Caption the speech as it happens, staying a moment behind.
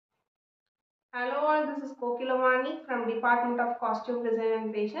Hello all, this is Gokilavani from Department of Costume Design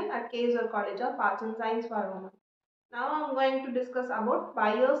and Fashion at KSR College of Arts and Science for Women. Now I am going to discuss about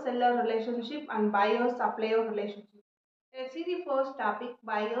buyer-seller relationship and buyer-supplier relationship. Let's see the first topic,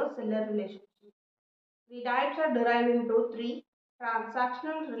 buyer-seller relationship. The types are derived into three: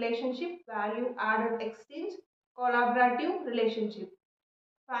 transactional relationship, value-added exchange, collaborative relationship.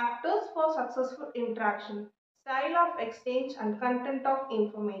 Factors for successful interaction, style of exchange and content of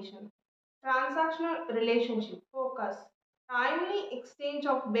information. Transactional relationship focus, timely exchange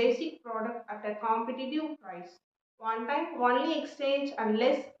of basic product at a competitive price. One time only exchange and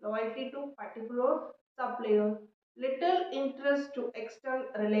less loyalty to particular supplier. Little interest to extend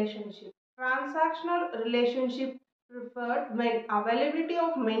relationship. Transactional relationship preferred when availability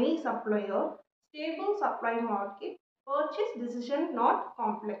of many supplier, stable supply market, purchase decision not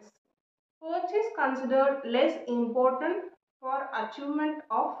complex. Purchase considered less important for achievement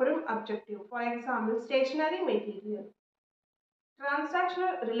of firm objective. For example, stationery material.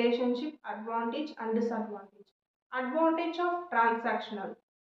 Transactional relationship advantage and disadvantage. Advantage of transactional.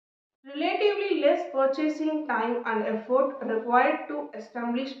 Relatively less purchasing time and effort required to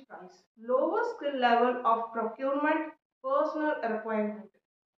establish price. Lower skill level of procurement, personal requirement.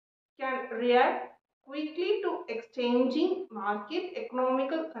 Can react quickly to exchanging market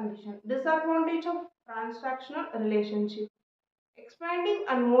economical conditions. Disadvantage of transactional relationship. Expanding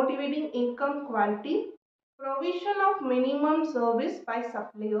and motivating income quality. Provision of minimum service by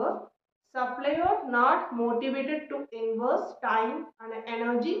supplier. Supplier not motivated to invest time and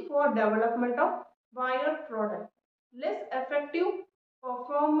energy for development of buyer product. Less effective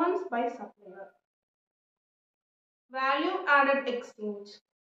performance by supplier. Value added exchange.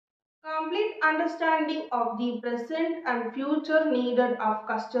 Complete understanding of the present and future needed of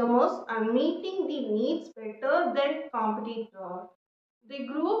customers and meeting the needs better than competitor. The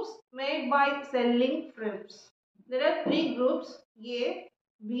groups made by selling firms. There are three groups: A,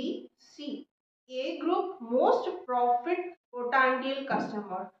 B, C. A group most profit potential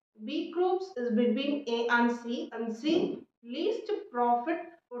customer. B groups is between A and C least profit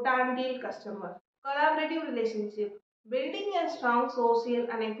potential customer. Collaborative relationship. Building a strong social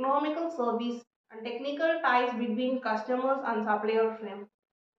and economical service and technical ties between customers and supplier firm.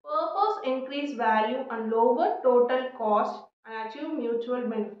 Purpose increase value and lower total cost and achieve mutual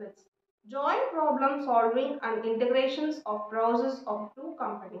benefits. Joint problem solving and integrations of process of two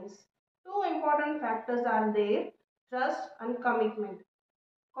companies. Two important factors are there: trust and commitment.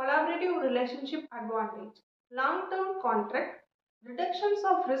 Collaborative relationship advantage. Long-term contract, reductions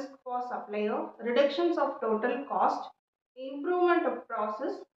of risk for supplier, reductions of total cost, improvement of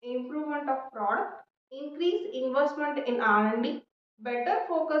process, improvement of product, increase investment in R&D, better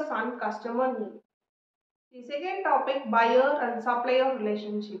focus on customer need. The second topic, buyer and supplier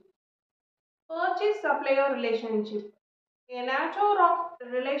relationship. Purchase supplier relationship. A nature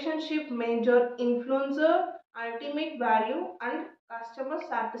of relationship major influencer, ultimate value and customer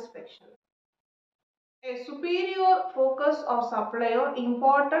satisfaction. A superior focus of supplier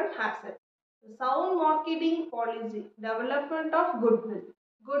important asset. Sound marketing policy, development of goodwill.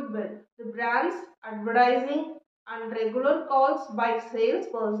 Goodwill, the brand's advertising and regular calls by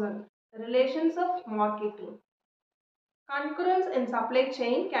salesperson, relations of marketing. Concurrence in supply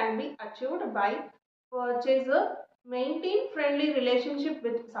chain can be achieved by purchaser, maintain friendly relationship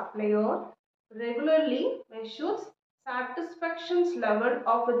with supplier, regularly measures satisfaction level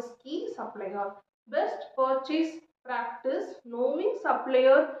of its key supplier. Best purchase practice, knowing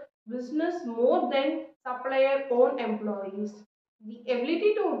supplier business more than supplier own employees. The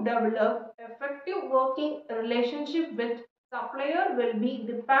ability to develop effective working relationship with supplier will be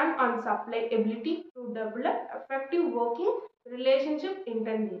depend on supply ability to develop effective working relationship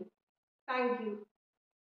internally. Thank you.